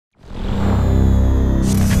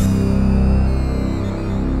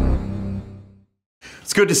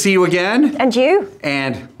It's good to see you again. And you.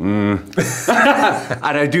 And, and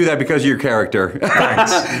I do that because of your character.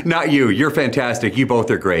 Thanks. Not you. You're fantastic. You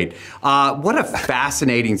both are great. What a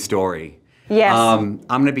fascinating story. Yes. I'm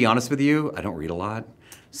going to be honest with you. I don't read a lot.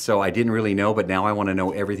 So I didn't really know, but now I want to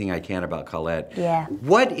know everything I can about Colette. Yeah.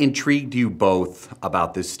 What intrigued you both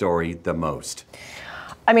about this story the most?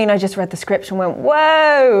 I mean, I just read the script and went,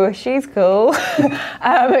 whoa, she's cool. You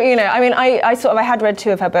know, I mean, I had read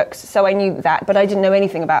 2 of her books, so I knew that, but I didn't know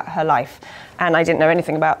anything about her life. And I didn't know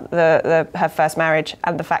anything about her first marriage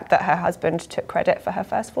and the fact that her husband took credit for her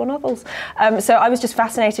first 4 novels. So I was just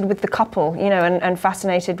fascinated with the couple, you know, and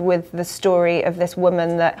fascinated with the story of this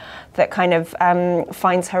woman that kind of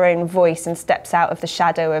finds her own voice and steps out of the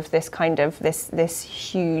shadow of this kind of this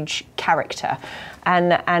huge character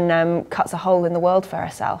and cuts a hole in the world for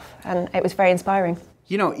herself. And it was very inspiring.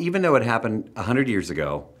 You know, even though it happened 100 years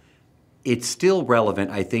ago, it's still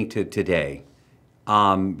relevant, I think, to today.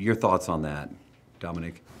 Your thoughts on that,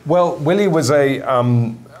 Dominic? Well, Willie was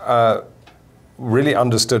a really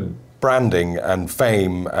understood branding and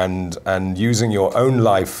fame and using your own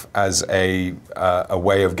life as a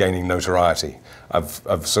way of gaining notoriety, of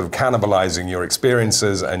sort of cannibalizing your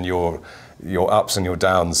experiences and your ups and your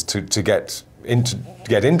downs to get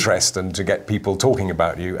interest and to get people talking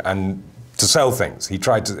about you and to sell things. He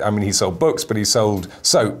tried to, I mean, he sold books, but he sold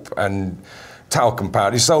soap and talcum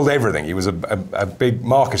powder. He sold everything. He was a big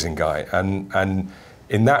marketing guy, and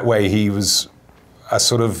in that way he was a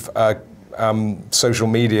sort of social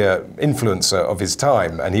media influencer of his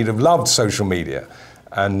time, and he'd have loved social media,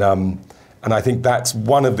 and I think that's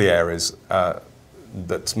one of the areas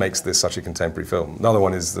that makes this such a contemporary film. Another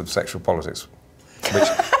one is the sexual politics, which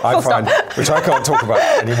I find, which I can't talk about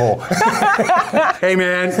anymore. Hey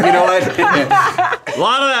man, you know what? A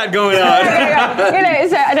lot of that going on. You know,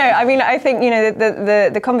 so, no, I mean, I think, you know,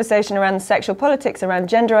 the conversation around sexual politics, around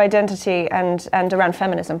gender identity, and around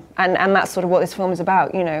feminism, and that's sort of what this film is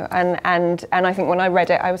about, you know, and I think when I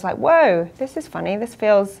read it, I was like, whoa, this is funny. This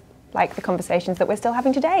feels like the conversations that we're still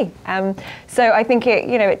having today. So I think it,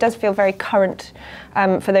 you know, it does feel very current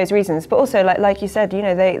for those reasons. But also, like you said, you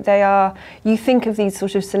know, they are. You think of these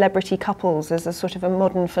sort of celebrity couples as a sort of a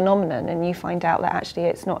modern phenomenon, and you find out that actually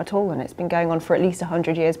it's not at all, and it's been going on for at least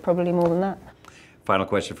 100 years, probably more than that. Final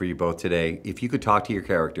question for you both today: if you could talk to your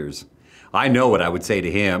characters. I know what I would say to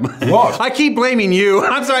him. What? I keep blaming you.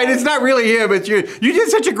 I'm sorry, it's not really him, it's you. You did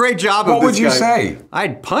such a great job of this. What would you say?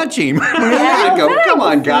 I'd punch him. I'd go, come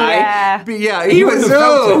on, guy. Yeah. But yeah, he was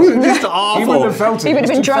so just awful. He wouldn't have felt it. He would have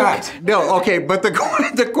been drunk. Fat. No, okay, but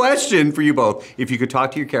the question for you both, if you could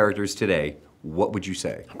talk to your characters today, what would you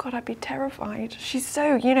say? Oh God, I'd be terrified. She's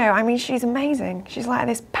so, you know, I mean, she's amazing. She's like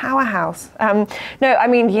this powerhouse. No, I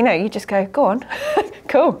mean, you know, you just go on.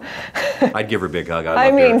 Cool. I'd give her a big hug.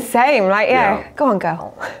 I mean, same. Like, yeah, go on,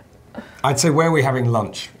 girl. I'd say, where are we having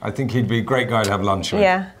lunch? I think he'd be a great guy to have lunch with.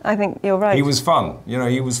 Yeah, I think you're right. He was fun. You know,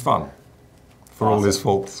 he was fun. For all his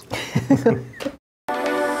faults.